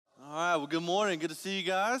Well, good morning. Good to see you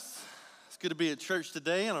guys. It's good to be at church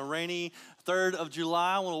today on a rainy 3rd of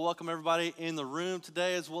July. I want to welcome everybody in the room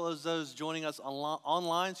today, as well as those joining us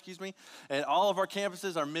online, at all of our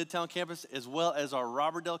campuses, our Midtown campus, as well as our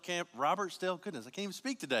Robertsdale, goodness, I can't even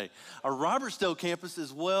speak today. Our Robertsdale campus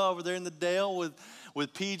as well, over there in the Dale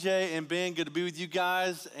with PJ and Ben. Good to be with you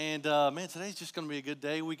guys. And man, today's just going to be a good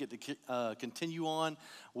day. We get to continue on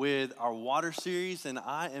with our water series, and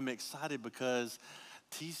I am excited because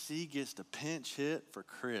TC gets to pinch hit for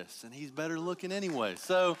Chris, and he's better looking anyway.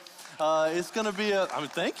 So it's going to be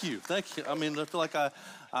thank you. I mean, I feel like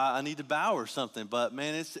I need to bow or something, but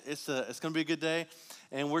man, it's going to be a good day.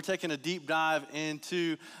 And we're taking a deep dive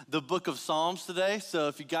into the book of Psalms today. So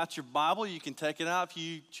if you got your Bible, you can take it out. If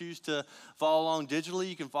you choose to follow along digitally,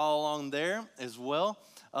 you can follow along there as well.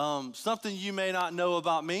 Something you may not know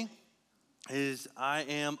about me is I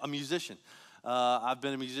am a musician. I've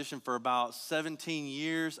been a musician for about 17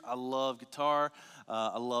 years. I love guitar.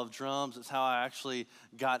 I love drums. It's how I actually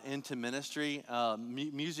got into ministry.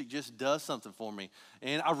 Music just does something for me.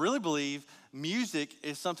 And I really believe music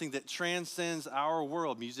is something that transcends our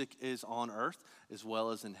world. Music is on earth as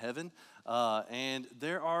well as in heaven. And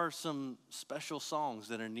there are some special songs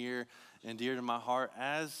that are near and dear to my heart,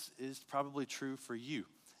 as is probably true for you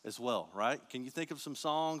as well, right? Can you think of some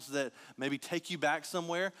songs that maybe take you back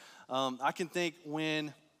somewhere? I can think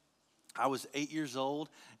when I was 8 years old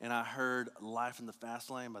and I heard Life in the Fast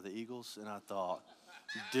Lane by the Eagles, and I thought,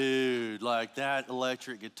 dude, like that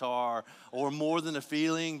electric guitar, or More Than a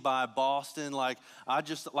Feeling by Boston, I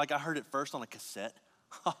heard it first on a cassette.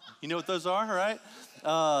 You know what those are, right?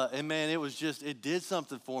 And man, it did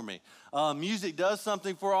something for me. Music does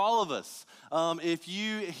something for all of us. If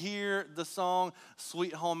you hear the song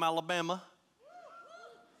Sweet Home Alabama,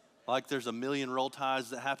 like there's a million roll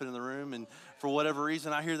tides that happen in the room, and for whatever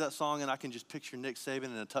reason, I hear that song and I can just picture Nick Saban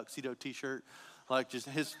in a tuxedo t-shirt, like just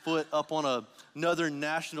his foot up on another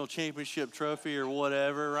national championship trophy or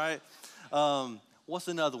whatever, right? What's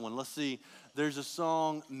another one? Let's see. There's a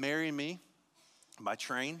song, Marry Me, by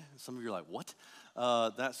Train. Some of you are like, what?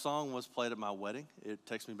 That song was played at my wedding. It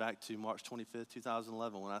takes me back to March 25th,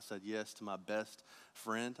 2011, when I said yes to my best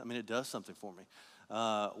friend. I mean, it does something for me.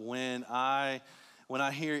 When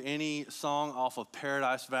I hear any song off of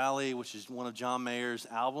Paradise Valley, which is one of John Mayer's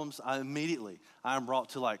albums, I am brought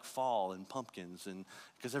to like fall and pumpkins, and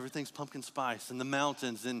because everything's pumpkin spice, and the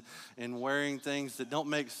mountains, and wearing things that don't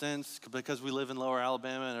make sense because we live in Lower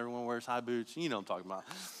Alabama and everyone wears high boots. You know what I'm talking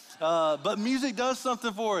about. But music does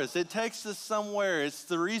something for us. It takes us somewhere. It's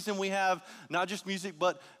the reason we have not just music,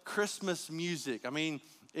 but Christmas music. I mean,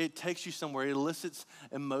 it takes you somewhere. It elicits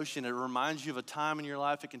emotion. It reminds you of a time in your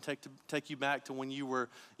life. It can take you back to when you were,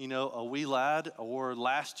 a wee lad, or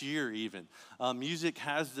last year even. Music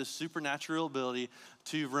has this supernatural ability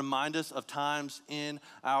to remind us of times in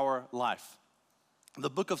our life. The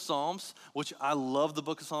book of Psalms, which I love the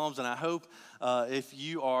book of Psalms, and I hope if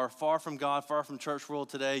you are far from God, far from church world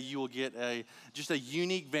today, you will get just a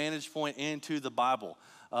unique vantage point into the Bible.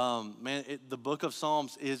 The book of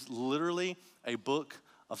Psalms is literally a book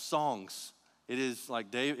of songs. It is like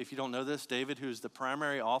David, if you don't know this, David, who is the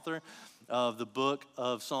primary author of the book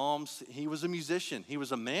of Psalms, he was a musician. He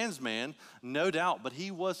was a man's man, no doubt, but he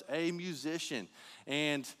was a musician.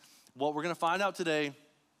 And what we're going to find out today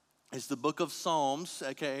is the book of Psalms,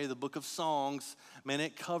 aka the book of songs. Man,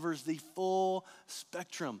 it covers the full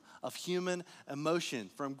spectrum of human emotion,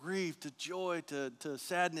 from grief to joy to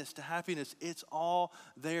sadness to happiness. It's all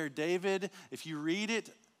there. David, if you read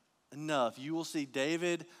it enough, you will see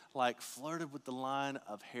David flirted with the line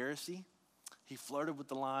of heresy. He flirted with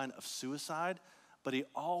the line of suicide, but he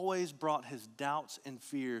always brought his doubts and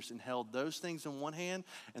fears and held those things in one hand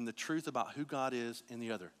and the truth about who God is in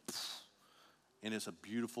the other. And it's a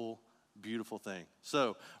beautiful, beautiful thing.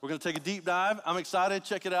 So we're going to take a deep dive. I'm excited.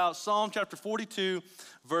 Check it out. Psalm chapter 42,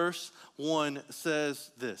 verse 1 says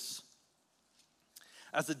this: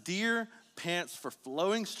 As a deer pants for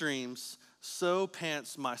flowing streams, so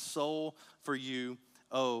pants my soul for you,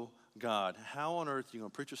 O God. How on earth are you going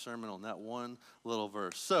to preach a sermon on that one little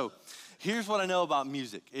verse? So here's what I know about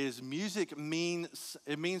music, is music means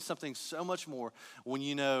something so much more when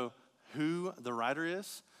you know who the writer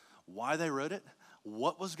is, why they wrote it,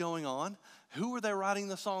 what was going on, who were they writing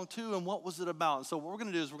the song to, and what was it about. And so what we're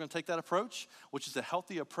going to do is we're going to take that approach, which is a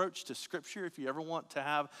healthy approach to Scripture. If you ever want to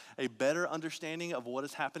have a better understanding of what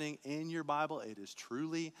is happening in your Bible, it is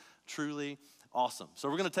truly, truly awesome. So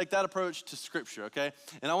we're going to take that approach to Scripture, okay?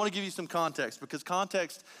 And I want to give you some context, because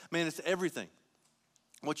context, man, it's everything.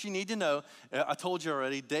 What you need to know, I told you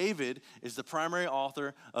already, David is the primary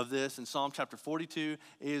author of this, and Psalm chapter 42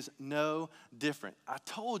 is no different. I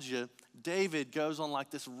told you, David goes on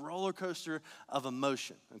like this roller coaster of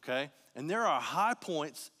emotion, okay? And there are high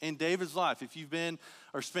points in David's life. If you've been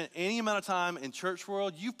or spent any amount of time in church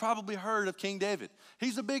world, you've probably heard of King David.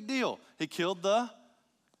 He's a big deal. He killed the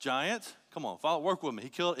giant. Come on, work with me. He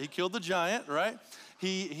killed the giant, right?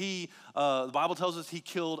 The Bible tells us he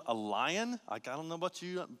killed a lion. Like, I don't know about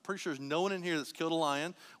you. I'm pretty sure there's no one in here that's killed a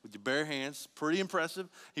lion with your bare hands. Pretty impressive.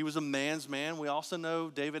 He was a man's man. We also know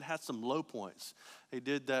David had some low points. He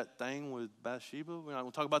did that thing with Bathsheba. We're not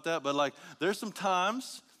going to talk about that. But, like, there's some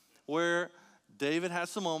times where David has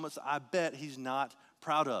some moments I bet he's not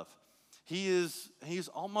proud of. He's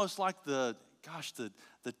almost like the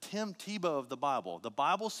Tim Tebow of the Bible. The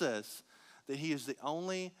Bible says that he is the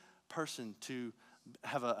only person to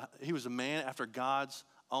he was a man after God's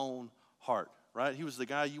own heart, right? He was the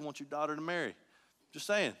guy you want your daughter to marry. Just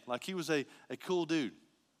saying, like he was a cool dude.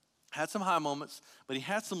 Had some high moments, but he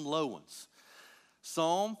had some low ones.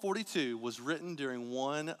 Psalm 42 was written during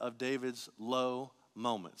one of David's low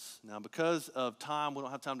moments. Now, because of time, we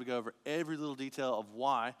don't have time to go over every little detail of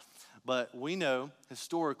why, but we know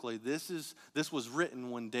historically this was written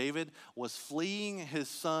when David was fleeing his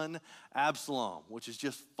son Absalom, which is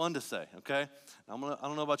just fun to say, okay? I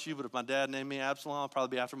don't know about you, but if my dad named me Absalom, I'll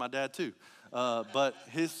probably be after my dad too. But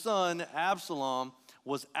his son Absalom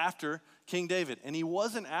was after King David, and he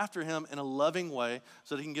wasn't after him in a loving way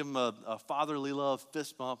so that he can give him a fatherly love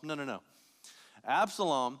fist bump. No.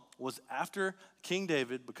 Absalom was after King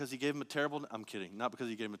David because he gave him a terrible, I'm kidding, not because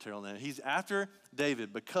he gave him a terrible name. He's after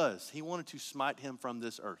David because he wanted to smite him from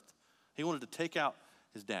this earth. He wanted to take out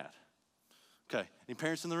his dad. Okay, any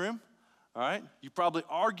parents in the room? All right, you probably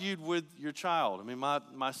argued with your child. I mean,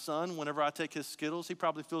 my son, whenever I take his Skittles, he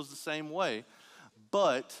probably feels the same way.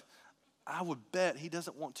 But I would bet he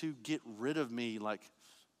doesn't want to get rid of me, like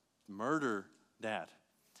murder dad.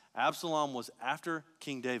 Absalom was after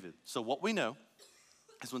King David. So what we know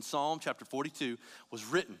is when Psalm chapter 42 was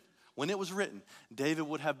written, when it was written, David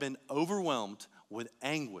would have been overwhelmed with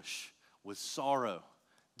anguish, with sorrow,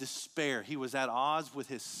 despair. He was at odds with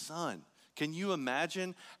his son. Can you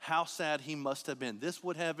imagine how sad he must have been? This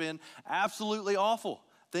would have been absolutely awful.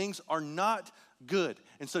 Things are not good.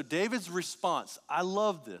 And so David's response, I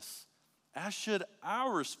love this, as should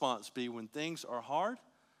our response be when things are hard.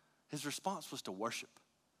 His response was to worship.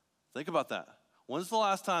 Think about that. When's the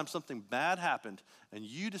last time something bad happened and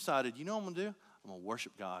you decided, you know what I'm going to do? I'm going to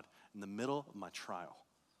worship God in the middle of my trial.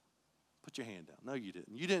 Put your hand down. No, you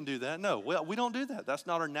didn't. You didn't do that. No, we don't do that. That's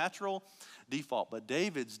not our natural default. But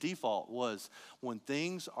David's default was when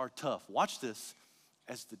things are tough. Watch this.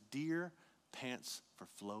 As the deer pants for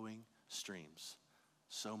flowing streams,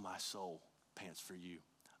 so my soul pants for you,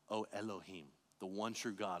 O Elohim, the one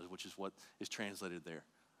true God, which is what is translated there.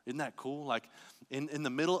 Isn't that cool? Like in the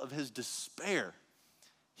middle of his despair,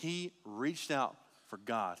 he reached out for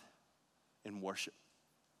God in worship.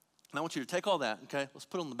 And I want you to take all that, okay? Let's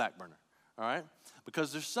put it on the back burner, all right?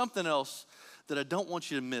 Because there's something else that I don't want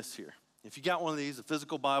you to miss here. If you got one of these, a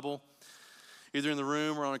physical Bible, either in the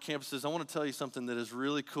room or on our campuses, I want to tell you something that is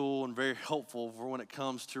really cool and very helpful for when it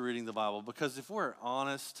comes to reading the Bible. Because if we're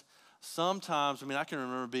honest, sometimes, I can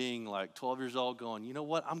remember being like 12 years old going, you know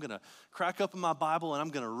what, I'm going to crack up in my Bible and I'm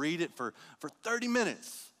going to read it for 30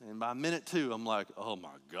 minutes. And by minute 2, I'm like, oh my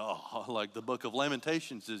God, like the book of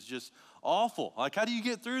Lamentations is just awful. Like, how do you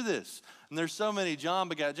get through this? And there's so many, John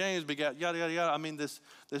begat James, begat yada, yada, yada.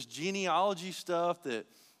 This genealogy stuff that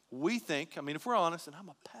we think, if we're honest, and I'm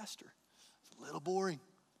a pastor, it's a little boring.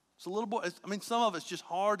 It's a little boring. Some of it's just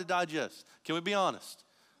hard to digest. Can we be honest?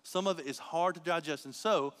 Some of it is hard to digest. And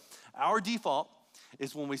so our default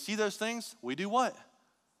is when we see those things, we do what?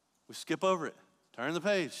 We skip over it, turn the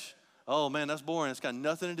page. Oh man, that's boring. It's got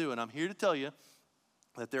nothing to do. And I'm here to tell you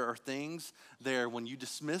that there are things there, when you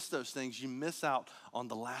dismiss those things, you miss out on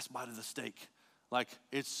the last bite of the steak. Like,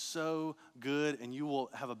 it's so good, and you will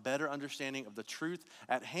have a better understanding of the truth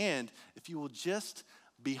at hand if you will just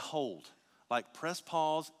behold. Like, press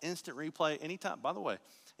pause, instant replay, anytime. By the way,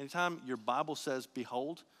 anytime your Bible says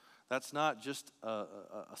behold, that's not just a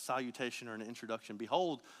salutation or an introduction.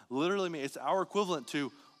 Behold literally means it's our equivalent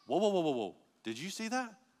to, whoa. Did you see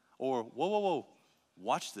that? Or whoa,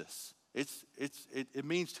 watch this. It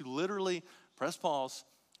means to literally press pause,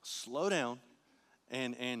 slow down,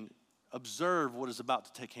 and observe what is about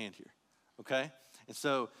to take hand here, okay? And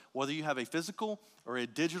so whether you have a physical or a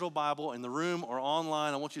digital Bible in the room or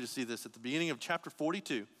online, I want you to see this at the beginning of chapter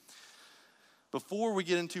 42. Before we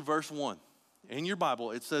get into verse 1, in your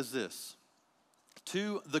Bible, it says this: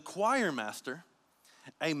 to the choir master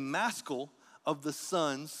a maskil of the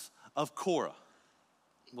sons of Korah,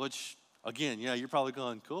 which, again, yeah, you're probably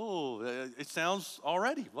going, cool, it sounds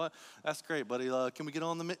already. Well, that's great, buddy. Can we get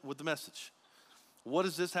on with the message? What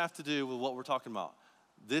does this have to do with what we're talking about?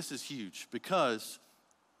 This is huge because,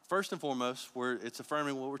 first and foremost, it's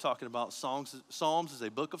affirming what we're talking about. Psalms is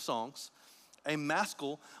a book of songs. A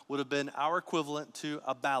maskil would have been our equivalent to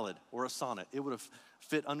a ballad or a sonnet. It would have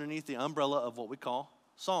fit underneath the umbrella of what we call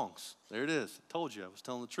songs. There it is. I told you, I was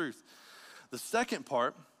telling the truth. The second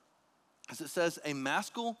part is it says a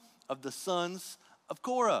maskil of the sons of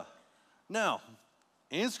Korah. Now,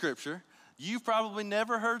 in Scripture, you've probably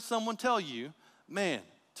never heard someone tell you, man,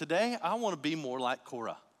 today I want to be more like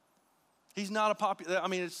Korah. He's not a popular,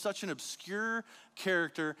 it's such an obscure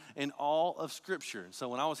character in all of Scripture. And so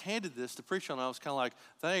when I was handed this to preach on, I was kind of like,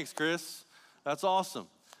 thanks, Chris. That's awesome.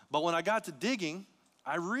 But when I got to digging,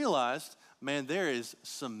 I realized, man, there is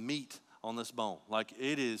some meat on this bone. Like,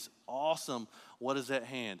 it is awesome what is at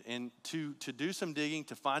hand. And to do some digging,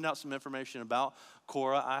 to find out some information about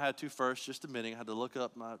Korah, I had to first, just admitting, I had to look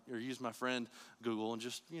up use my friend Google and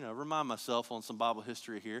just, remind myself on some Bible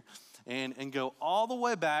history here and go all the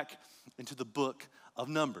way back into the book of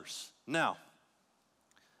Numbers. Now,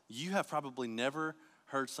 you have probably never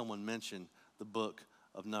heard someone mention the book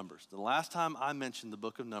of Numbers. The last time I mentioned the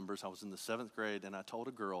book of Numbers, I was in the 7th grade, and I told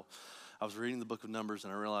a girl I was reading the book of Numbers,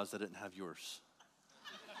 and I realized I didn't have yours.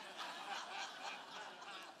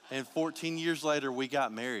 And 14 years later, we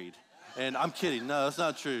got married. And I'm kidding. No, that's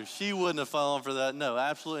not true. She wouldn't have fallen for that. No,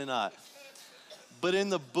 absolutely not. But in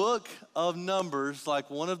the book of Numbers, like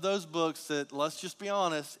one of those books that, let's just be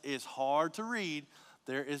honest, is hard to read,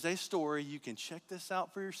 there is a story. You can check this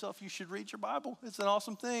out for yourself. You should read your Bible. It's an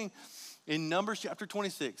awesome thing. In Numbers chapter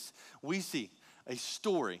 26, we see a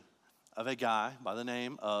story of a guy by the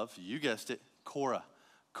name of, you guessed it, Korah.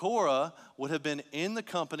 Korah would have been in the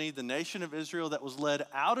company, the nation of Israel that was led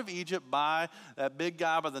out of Egypt by that big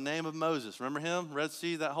guy by the name of Moses. Remember him? Red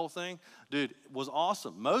Sea, that whole thing? Dude, it was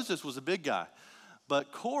awesome. Moses was a big guy.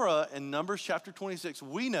 But Korah in Numbers chapter 26,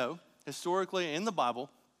 we know historically in the Bible,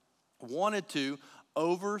 wanted to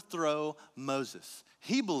overthrow Moses.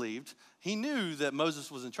 He knew that Moses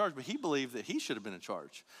was in charge, but he believed that he should have been in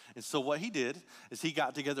charge. And so what he did is he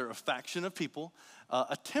got together a faction of people,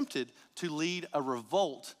 attempted to lead a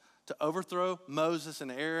revolt to overthrow Moses and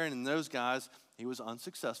Aaron and those guys. He was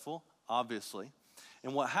unsuccessful, obviously.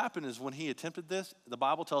 And what happened is when he attempted this, the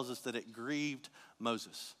Bible tells us that it grieved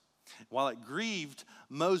Moses. While it grieved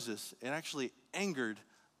Moses, it actually angered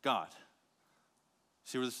God.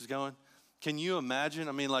 See where this is going? Can you imagine?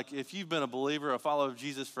 If you've been a believer, a follower of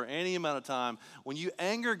Jesus for any amount of time, when you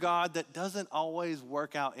anger God, that doesn't always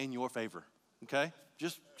work out in your favor, okay?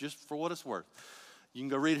 Just for what it's worth. You can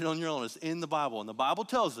go read it on your own. It's in the Bible. And the Bible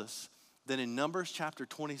tells us that in Numbers chapter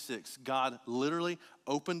 26, God literally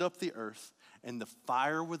opened up the earth, and the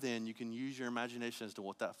fire within, you can use your imagination as to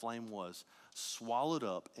what that flame was, swallowed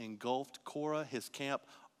up, engulfed Korah, his camp,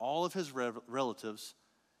 all of his relatives,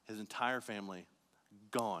 his entire family,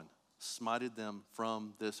 gone. Smited them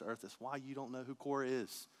from this earth. That's why you don't know who Korah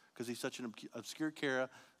is, because he's such an obscure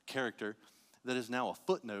character that is now a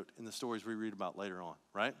footnote in the stories we read about later on,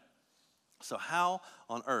 right? So how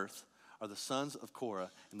on earth are the sons of Korah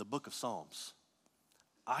in the book of Psalms?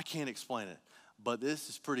 I can't explain it, but this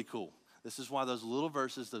is pretty cool. This is why those little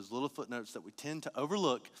verses, those little footnotes that we tend to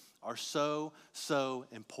overlook are so, so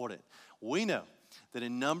important. We know that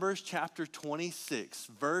in Numbers chapter 26,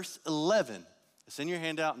 verse 11, it's in your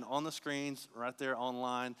handout and on the screens right there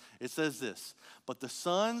online. It says this, but the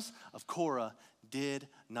sons of Korah did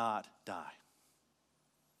not die.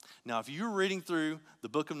 Now, if you were reading through the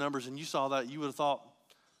book of Numbers and you saw that, you would have thought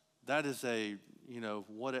that is that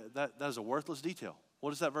is a worthless detail. What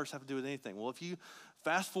does that verse have to do with anything? Well, if you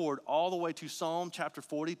fast forward all the way to Psalm chapter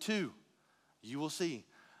 42, you will see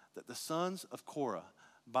that the sons of Korah,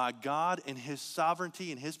 by God and his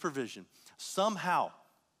sovereignty and his provision, somehow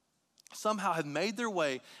have made their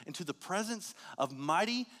way into the presence of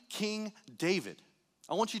mighty King David.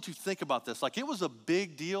 I want you to think about this. Like, it was a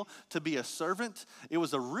big deal to be a servant. It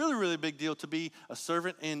was a really, really big deal to be a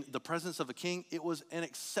servant in the presence of a king. It was an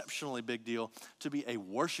exceptionally big deal to be a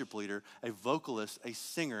worship leader, a vocalist, a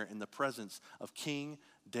singer in the presence of King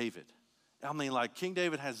David. King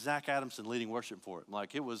David has Zach Adamson leading worship for it.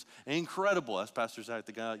 It was incredible. That's Pastor Zach,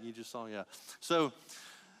 the guy you just saw, yeah. So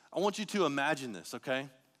I want you to imagine this, okay?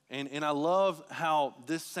 And I love how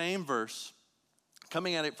this same verse,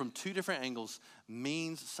 coming at it from two different angles,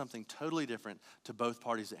 means something totally different to both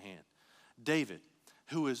parties at hand. David,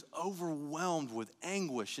 who is overwhelmed with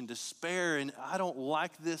anguish and despair, and I don't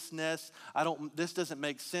like this nest. This doesn't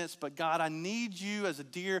make sense, but God, I need you as a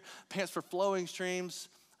deer pants for flowing streams,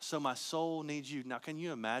 so my soul needs you. Now, can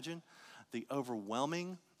you imagine the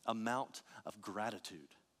overwhelming amount of gratitude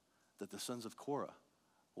that the sons of Korah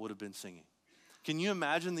would have been singing? Can you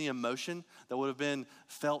imagine the emotion that would have been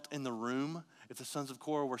felt in the room if the sons of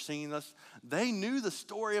Korah were singing this? They knew the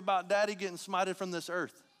story about daddy getting smited from this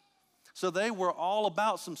earth. So they were all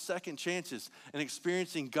about some second chances and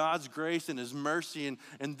experiencing God's grace and his mercy.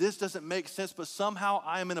 And this doesn't make sense, but somehow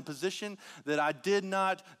I am in a position that I did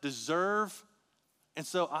not deserve. And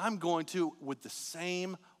so I'm going to, with the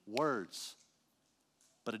same words,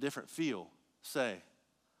 but a different feel, say,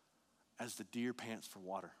 as the deer pants for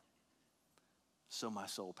water, so my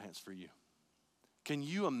soul pants for you. Can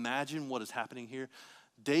you imagine what is happening here?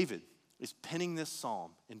 David is penning this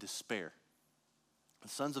psalm in despair. The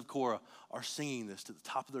sons of Korah are singing this to the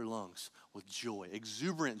top of their lungs with joy,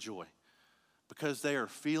 exuberant joy, because they are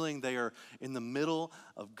in the middle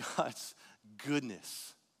of God's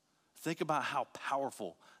goodness. Think about how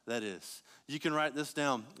powerful that is. You can write this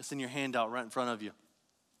down. It's in your handout right in front of you.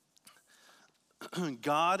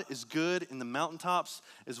 God is good in the mountaintops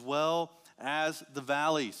as well as the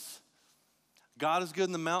valleys. God is good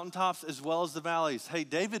in the mountaintops as well as the valleys. Hey,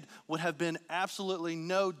 David would have been absolutely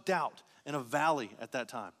no doubt in a valley at that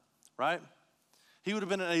time, right? He would have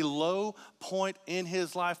been at a low point in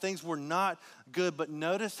his life. Things were not good, but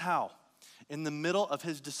notice how in the middle of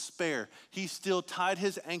his despair, he still tied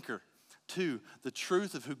his anchor to the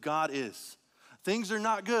truth of who God is. Things are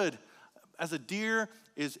not good. As a deer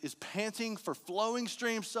is panting for flowing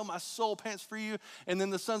streams, so my soul pants for you. And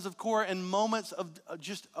then the sons of Korah in moments of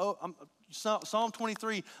Psalm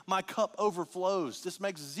 23, my cup overflows. This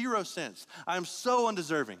makes zero sense. I am so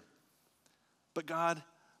undeserving. But God,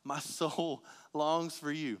 my soul longs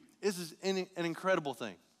for you. This is an incredible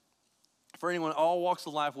thing. For anyone, all walks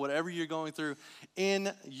of life, whatever you're going through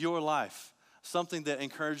in your life, something that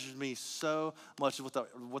encourages me so much,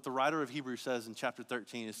 what the writer of Hebrews says in chapter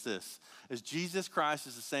 13 is this, is Jesus Christ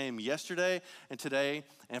is the same yesterday and today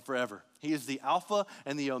and forever. He is the Alpha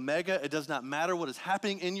and the Omega. It does not matter what is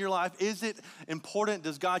happening in your life. Is it important?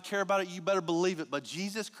 Does God care about it? You better believe it. But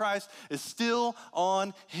Jesus Christ is still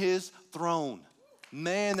on his throne.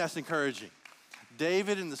 Man, that's encouraging.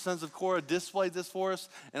 David and the sons of Korah displayed this for us,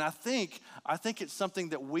 and I think it's something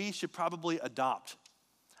that we should probably adopt.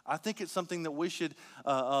 I think it's something that we should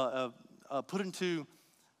put into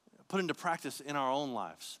practice in our own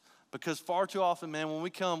lives. Because far too often, man, when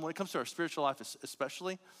it comes to our spiritual life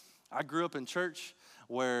especially, I grew up in church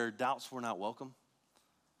where doubts were not welcome.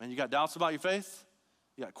 Man, you got doubts about your faith?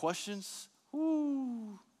 You got questions?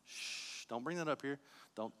 Ooh, shh, don't bring that up here.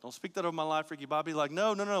 Don't speak that over my life, Ricky Bobby. Like,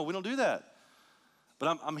 no, we don't do that.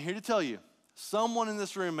 But I'm here to tell you, someone in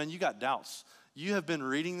this room, man, you got doubts. You have been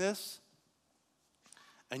reading this,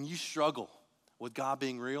 and you struggle with God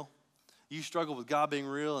being real. You struggle with God being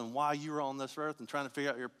real and why you are on this earth and trying to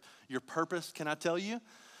figure out your purpose. Can I tell you,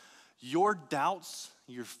 your doubts,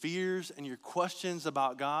 your fears, and your questions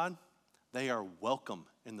about God, they are welcome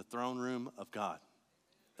in the throne room of God.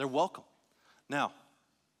 They're welcome. Now,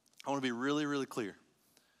 I want to be really, really clear.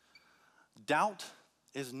 Doubt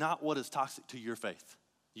is not what is toxic to your faith.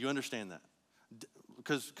 You understand that?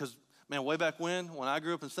 Because man, way back when I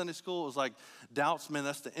grew up in Sunday school, it was like, doubts, man,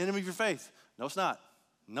 that's the enemy of your faith. No, it's not.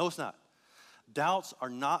 No, it's not. Doubts are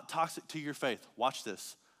not toxic to your faith. Watch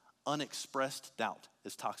this. Unexpressed doubt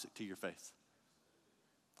is toxic to your faith.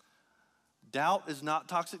 Doubt is not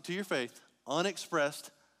toxic to your faith.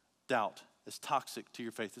 Unexpressed doubt is toxic to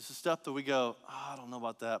your faith. This is stuff that we go, I don't know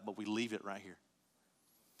about that, but we leave it right here.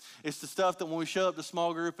 It's the stuff that when we show up to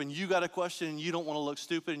small group and you got a question and you don't want to look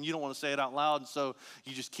stupid and you don't want to say it out loud, and so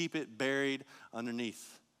you just keep it buried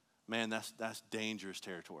underneath. Man, that's dangerous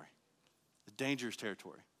territory. It's dangerous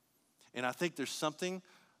territory. And I think there's something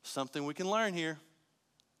we can learn here.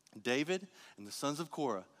 David and the sons of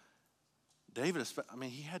Korah. David,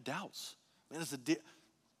 he had doubts. Man,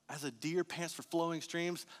 as a deer pants for flowing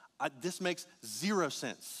streams, this makes zero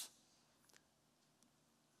sense.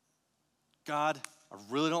 God, I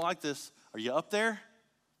really don't like this. Are you up there?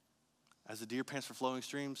 As a deer pants for flowing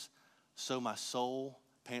streams, so my soul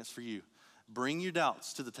pants for you. Bring your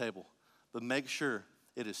doubts to the table, but make sure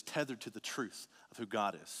it is tethered to the truth of who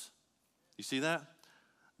God is. You see that?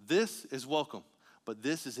 This is welcome, but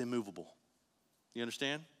this is immovable. You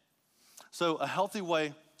understand? So a healthy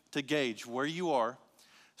way to gauge where you are,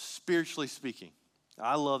 spiritually speaking.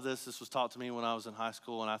 I love this. This was taught to me when I was in high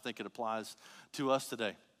school, and I think it applies to us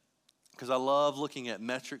today. because I love looking at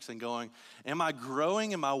metrics and going, am I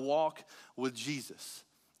growing in my walk with Jesus?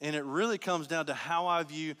 And it really comes down to how I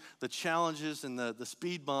view the challenges and the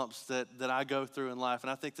speed bumps that I go through in life. And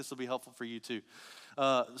I think this will be helpful for you too.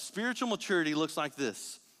 Spiritual maturity looks like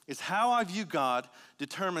this. It's how I view God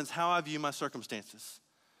determines how I view my circumstances.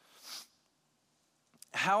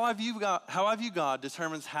 How I view God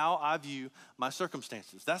determines how I view my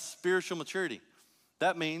circumstances. That's spiritual maturity.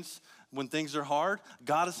 That means when things are hard,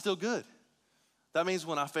 God is still good. That means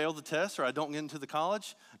when I fail the test or I don't get into the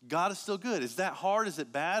college, God is still good. Is that hard? Is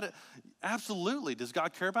it bad? Absolutely. Does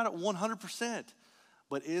God care about it? 100%.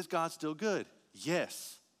 But is God still good?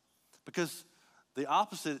 Yes. Because the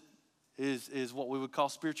opposite is what we would call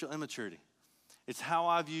spiritual immaturity. It's how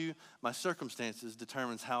I view my circumstances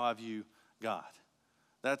determines how I view God.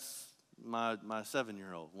 That's my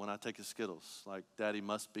 7-year-old when I take his Skittles. Like, Daddy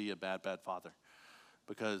must be a bad, bad father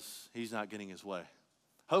because he's not getting his way.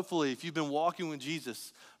 Hopefully, if you've been walking with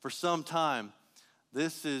Jesus for some time,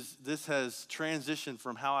 this has transitioned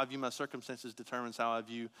from how I view my circumstances determines how I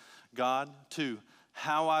view God to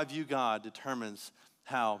how I view God determines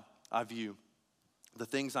how I view the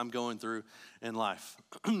things I'm going through in life.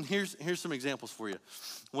 Here's some examples for you.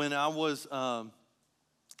 When I was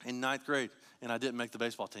in 9th grade and I didn't make the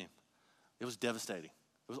baseball team, it was devastating.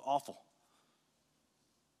 It was awful.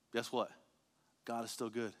 Guess what? God is still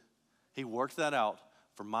good. He worked that out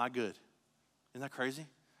for my good. Isn't that crazy?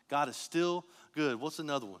 God is still good. What's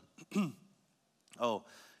another one? Oh,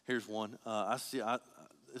 here's one.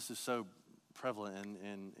 This is so prevalent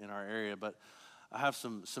in our area, but I have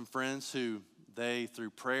some friends who they,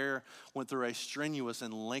 through prayer, went through a strenuous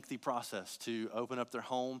and lengthy process to open up their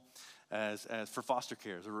home as for foster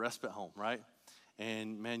care, as a respite home, right?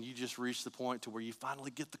 And man, you just reach the point to where you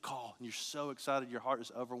finally get the call and you're so excited, your heart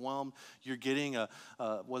is overwhelmed. You're getting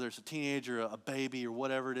whether it's a teenager, a baby, or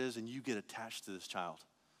whatever it is, and you get attached to this child,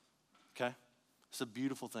 okay? It's a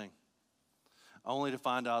beautiful thing. Only to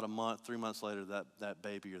find out 3 months later that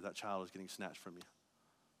baby or that child is getting snatched from you.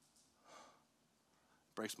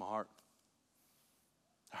 It breaks my heart.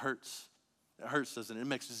 It hurts. It hurts, doesn't it? It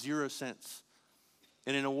makes zero sense.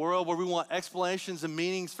 And in a world where we want explanations and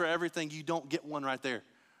meanings for everything, you don't get one right there.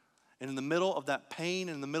 And in the middle of that pain,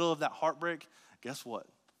 in the middle of that heartbreak, guess what?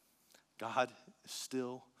 God is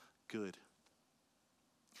still good.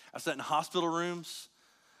 I sat in hospital rooms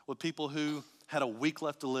with people who had a week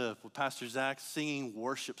left to live with Pastor Zach singing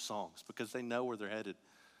worship songs because they know where they're headed.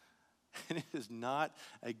 And it is not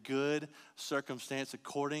a good circumstance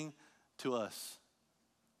according to us.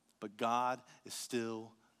 But God is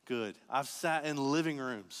still good. I've sat in living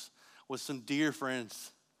rooms with some dear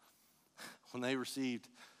friends when they received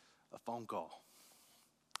a phone call.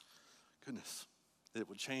 Goodness, it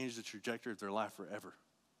would change the trajectory of their life forever.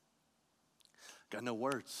 Got no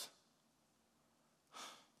words.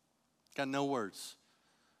 Got no words.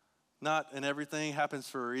 Not and everything happens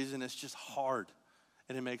for a reason. It's just hard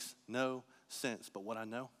and it makes no sense. But what I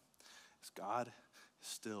know is God is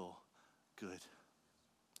still good.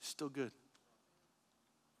 He's still good.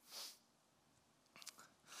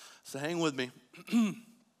 So hang with me.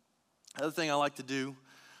 Other thing I like to do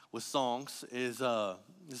with songs is,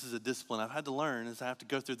 this is a discipline I've had to learn, is I have to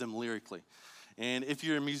go through them lyrically. And if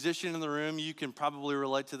you're a musician in the room, you can probably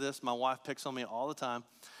relate to this. My wife picks on me all the time.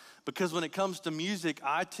 Because when it comes to music,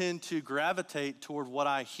 I tend to gravitate toward what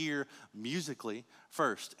I hear musically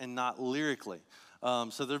first and not lyrically.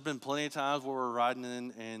 So there have been plenty of times where we're riding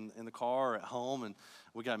in the car or at home and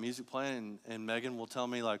we got music playing and Megan will tell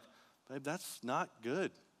me like, babe, that's not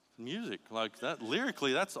good music. Like that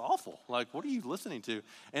lyrically, that's awful. Like, what are you listening to?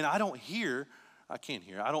 And I don't hear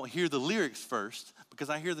the lyrics first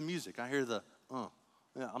because I hear the music. I hear the,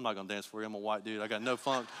 yeah, I'm not gonna dance for you. I'm a white dude. I got no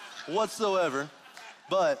funk whatsoever.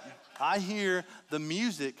 But I hear the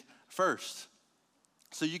music first.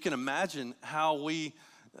 So you can imagine how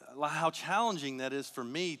challenging that is for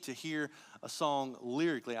me to hear a song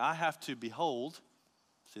lyrically. I have to behold,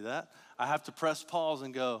 see that? I have to press pause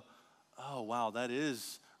and go, oh, wow, that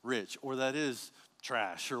is rich, or that is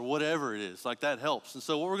trash, or whatever it is. Like that helps. And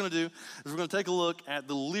so what we're gonna do is we're gonna take a look at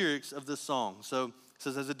the lyrics of this song. So it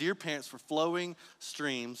says, as a deer pants for flowing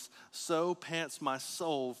streams, so pants my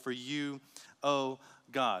soul for you, oh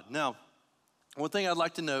God. Now, one thing I'd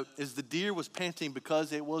like to note is the deer was panting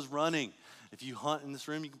because it was running. If you hunt in this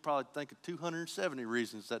room, you can probably think of 270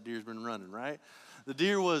 reasons that deer's been running, right? The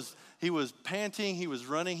deer was panting, he was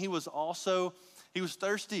running, he was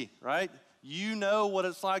thirsty, right? You know what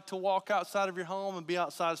it's like to walk outside of your home and be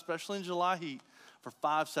outside, especially in July heat, for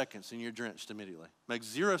 5 seconds and you're drenched immediately. Makes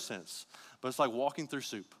zero sense, but it's like walking through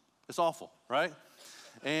soup. It's awful, right?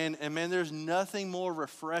 And man, there's nothing more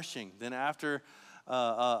refreshing than after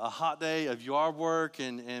a hot day of yard work.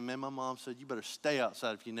 And man, my mom said, you better stay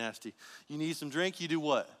outside if you're nasty. You need some drink, you do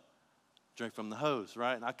what? Drink from the hose,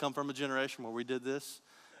 right? And I come from a generation where we did this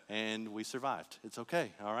and we survived. It's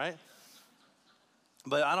okay, all right?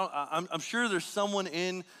 But I'm sure there's someone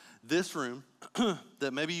in this room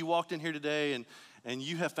that maybe you walked in here today and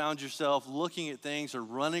you have found yourself looking at things or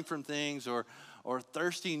running from things or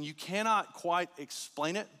thirsty and you cannot quite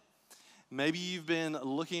explain it. Maybe you've been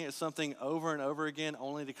looking at something over and over again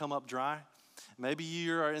only to come up dry. Maybe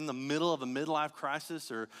you're in the middle of a midlife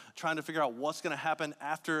crisis or trying to figure out what's going to happen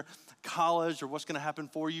after college or what's going to happen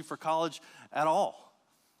for you for college at all.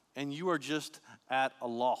 And you are just at a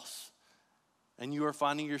loss. And you are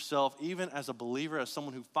finding yourself, even as a believer, as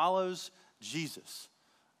someone who follows Jesus,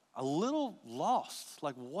 a little lost.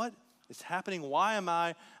 Like, what is happening? Why am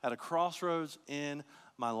I at a crossroads in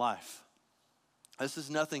my life? This is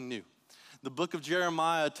nothing new. The book of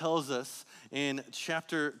Jeremiah tells us in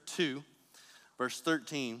chapter 2, verse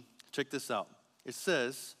 13, check this out. It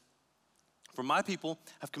says, "For my people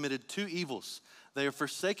have committed two evils. They have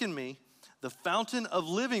forsaken me, the fountain of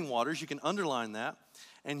living waters," you can underline that,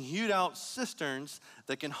 "and hewed out cisterns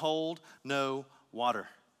that can hold no water."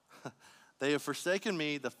 They have forsaken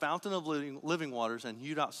me, the fountain of living waters, and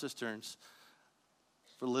hewed out cisterns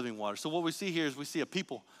for living water. So what we see here is we see a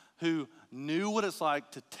people who knew what it's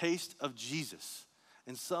like to taste of Jesus.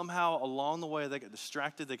 And somehow along the way, they got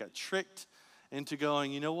distracted, they got tricked into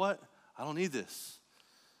going, you know what? I don't need this.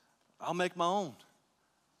 I'll make my own.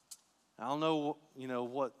 I don't know,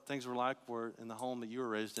 what things were like in the home that you were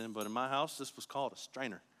raised in, but in my house, this was called a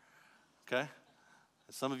strainer, okay?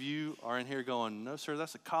 And some of you are in here going, no, sir,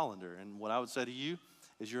 that's a colander. And what I would say to you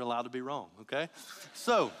is you're allowed to be wrong, okay?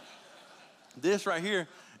 So this right here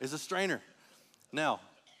is a strainer. Now,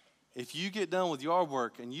 if you get done with yard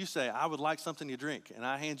work and you say, I would like something to drink, and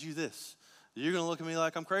I hand you this, you're going to look at me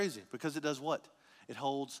like I'm crazy because it does what? It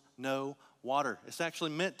holds no water. It's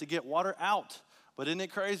actually meant to get water out. But isn't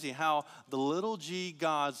it crazy how the little g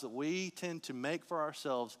gods that we tend to make for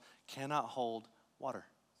ourselves cannot hold water?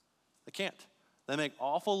 They can't. They make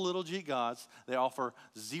awful little g gods. They offer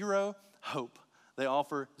zero hope. They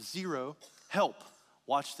offer zero help.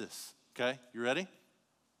 Watch this, okay? You ready?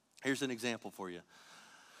 Here's an example for you.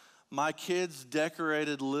 My kid's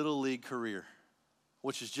decorated Little League career,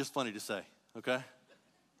 which is just funny to say, okay?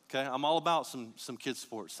 Okay, I'm all about some kids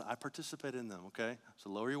sports. I participate in them, okay? So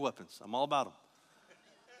lower your weapons. I'm all about them.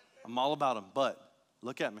 I'm all about them, but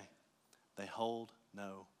look at me. They hold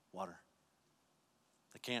no water.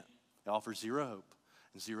 They can't. They offer zero hope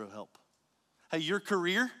and zero help. Hey, your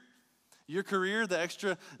career, the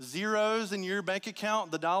extra zeros in your bank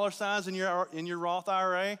account, the dollar signs in your Roth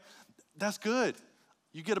IRA, that's good.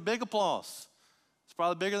 You get a big applause. It's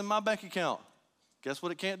probably bigger than my bank account. Guess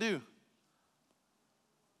what it can't do?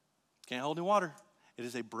 Can't hold any water. It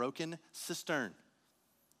is a broken cistern.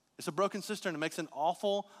 It's a broken cistern. It makes an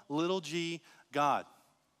awful little g God.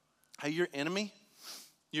 Hey, your enemy,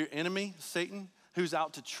 Satan, who's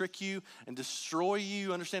out to trick you and destroy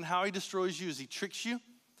you. Understand how he destroys you is he tricks you.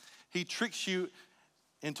 He tricks you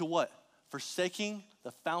into what? Forsaking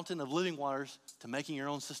the fountain of living waters to making your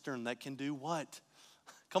own cistern that can do what?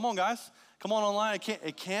 Come on, guys. Come on online.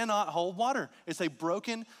 It cannot hold water. It's a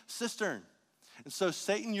broken cistern. And so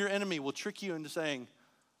Satan, your enemy, will trick you into saying,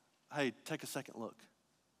 hey, take a second look.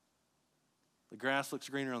 The grass looks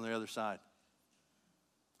greener on the other side,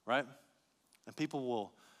 right? And people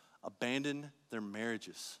will abandon their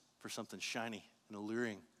marriages for something shiny and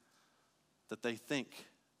alluring that they think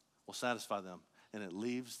will satisfy them, and it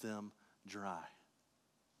leaves them dry.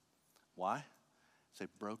 Why? It's a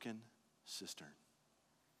broken cistern.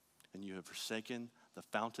 And you have forsaken the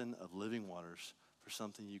fountain of living waters for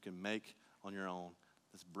something you can make on your own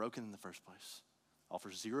that's broken in the first place,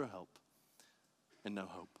 offers zero help and no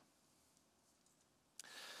hope.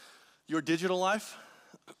 Your digital life,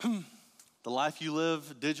 the life you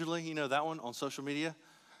live digitally, you know that one on social media?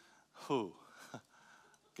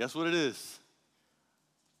 Guess what it is?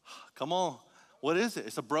 Come on. What is it?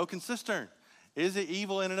 It's a broken cistern. Is it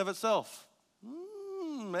evil in and of itself?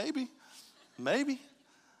 Maybe.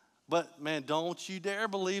 But man, don't you dare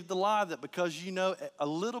believe the lie that because you know a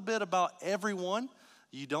little bit about everyone,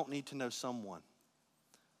 you don't need to know someone.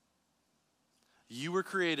 You were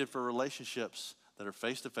created for relationships that are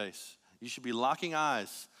face to face. You should be locking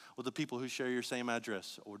eyes with the people who share your same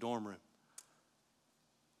address or dorm room.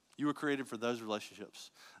 You were created for those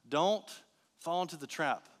relationships. Don't fall into the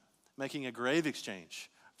trap making a grave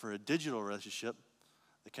exchange for a digital relationship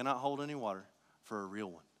that cannot hold any water for a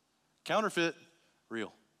real one. Counterfeit,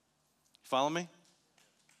 real. You follow me?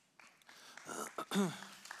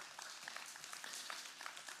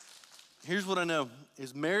 Here's what I know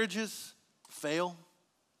is marriages fail,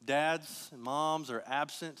 dads and moms are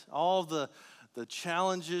absent, all the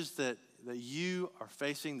challenges that you are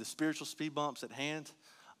facing, the spiritual speed bumps at hand,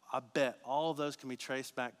 I bet all of those can be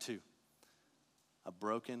traced back to a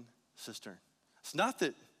broken cistern. It's not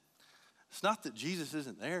that Jesus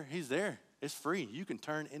isn't there. He's there. It's free. You can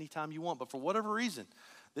turn anytime you want. But for whatever reason,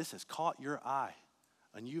 this has caught your eye,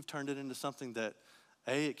 and you've turned it into something that,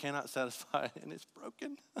 A, it cannot satisfy, and it's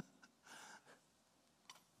broken.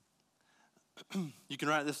 You can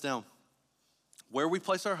write this down. Where we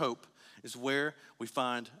place our hope is where we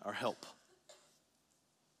find our help.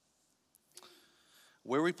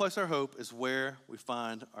 Where we place our hope is where we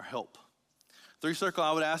find our help. Three Circle,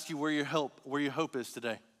 I would ask you where your hope is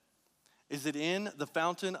today. Is it in the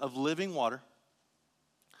fountain of living water?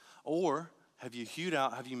 Or have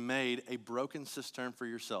you made a broken cistern for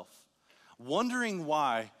yourself? Wondering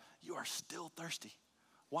why you are still thirsty.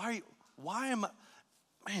 Why am I,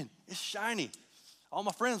 man, it's shiny. All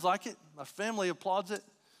my friends like it. My family applauds it.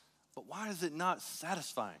 But why is it not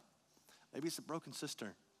satisfying? Maybe it's a broken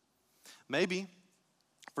cistern. Maybe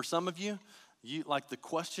for some of you, like the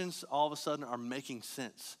questions all of a sudden are making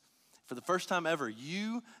sense. For the first time ever,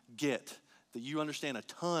 you get that you understand a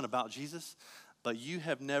ton about Jesus, but you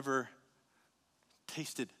have never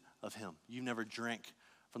tasted of him. You never drank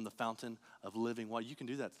from the fountain of living water. You can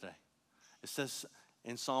do that today. It says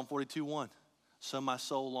in Psalm 42:1, so my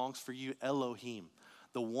soul longs for you, Elohim,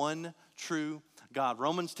 the one true God.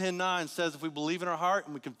 Romans 10:9 says if we believe in our heart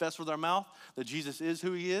and we confess with our mouth that Jesus is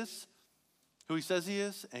who he is, who he says he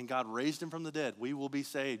is, and God raised him from the dead, we will be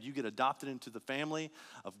saved. You get adopted into the family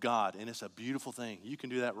of God, and it's a beautiful thing. You can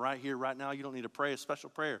do that right here, right now. You don't need to pray a special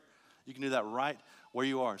prayer. You can do that right where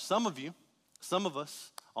you are. Some of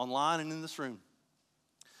us, online and in this room,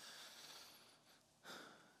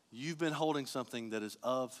 you've been holding something that is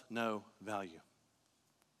of no value.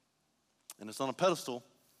 And it's on a pedestal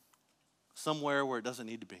somewhere where it doesn't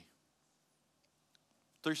need to be.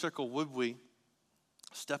 Three Circle, would we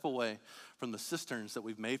step away from the cisterns that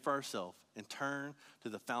we've made for ourselves and turn to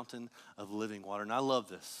the fountain of living water? And I love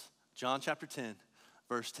this. John chapter 10,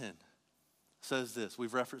 verse 10 says this.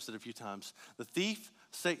 We've referenced it a few times. The thief,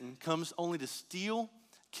 Satan, comes only to steal,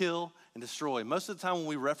 kill, and destroy. Most of the time when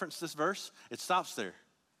we reference this verse, it stops there.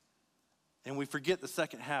 And we forget the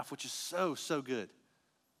second half, which is so, so good.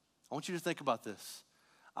 I want you to think about this.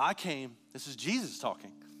 This is Jesus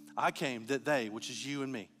talking. I came that they, which is you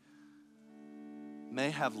and me, may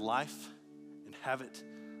have life and have it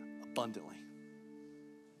abundantly.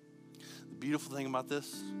 The beautiful thing about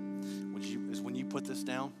this is when you put this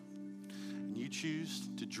down and you choose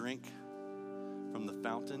to drink from the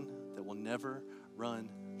fountain that will never run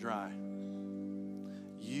dry,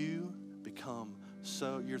 you become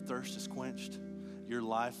your thirst is quenched, your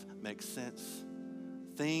life makes sense.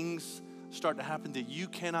 Things start to happen that you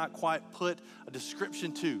cannot quite put a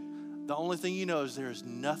description to. The only thing you know is there is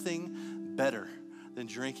nothing better than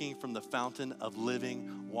drinking from the fountain of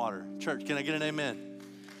living water. Church, can I get an amen?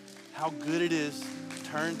 How good it is to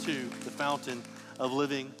turn to the fountain of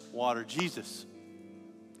living water. Jesus,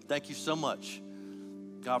 thank you so much,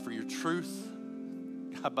 God, for your truth.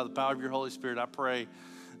 God, by the power of your Holy Spirit, I pray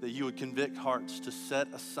that you would convict hearts to set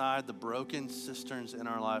aside the broken cisterns in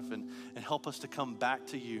our life and help us to come back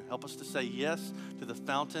to you. Help us to say yes to the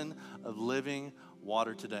fountain of living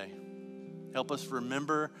water today. Help us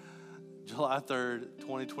remember July 3rd,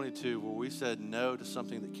 2022, where we said no to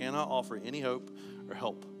something that cannot offer any hope or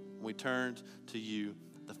help. We turned to you,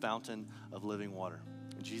 the fountain of living water.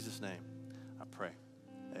 In Jesus' name, I pray.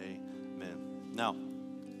 Amen. Now,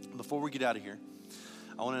 before we get out of here,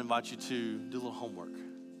 I want to invite you to do a little homework.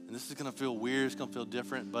 And this is going to feel weird, it's going to feel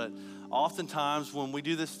different, but oftentimes when we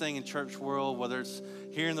do this thing in church world, whether it's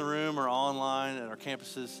here in the room or online at our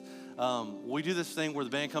campuses, we do this thing where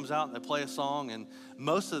the band comes out and they play a song, and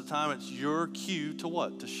most of the time it's your cue to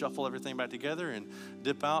what? To shuffle everything back together and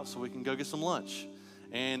dip out so we can go get some lunch.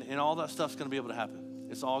 And all that stuff's going to be able to happen.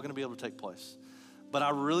 It's all going to be able to take place. But I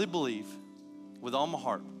really believe with all my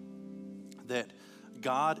heart that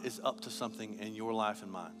God is up to something in your life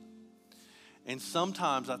and mine. And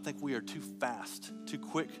sometimes I think we are too fast, too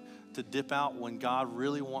quick to dip out when God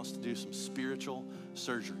really wants to do some spiritual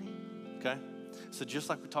surgery, okay? So just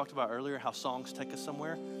like we talked about earlier, how songs take us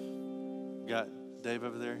somewhere. We got Dave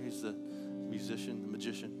over there, he's the musician, the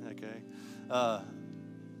magician, okay?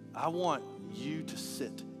 I want you to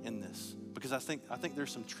sit in this because I think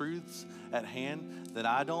there's some truths at hand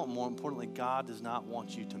that more importantly, God does not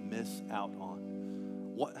want you to miss out on.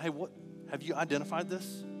 What have you identified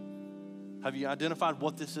this? Have you identified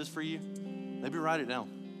what this is for you? maybe write it down.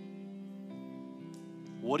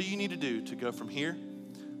 What do you need to do to go from here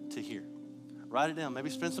to here? Write it down. Maybe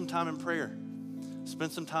spend some time in prayer.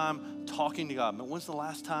 Spend some time talking to God. But when's the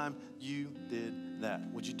last time you did that?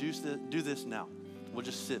 Would you do this now? We'll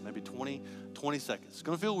just sit maybe 20 seconds. It's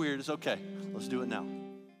going to feel weird. It's okay. Let's do it now.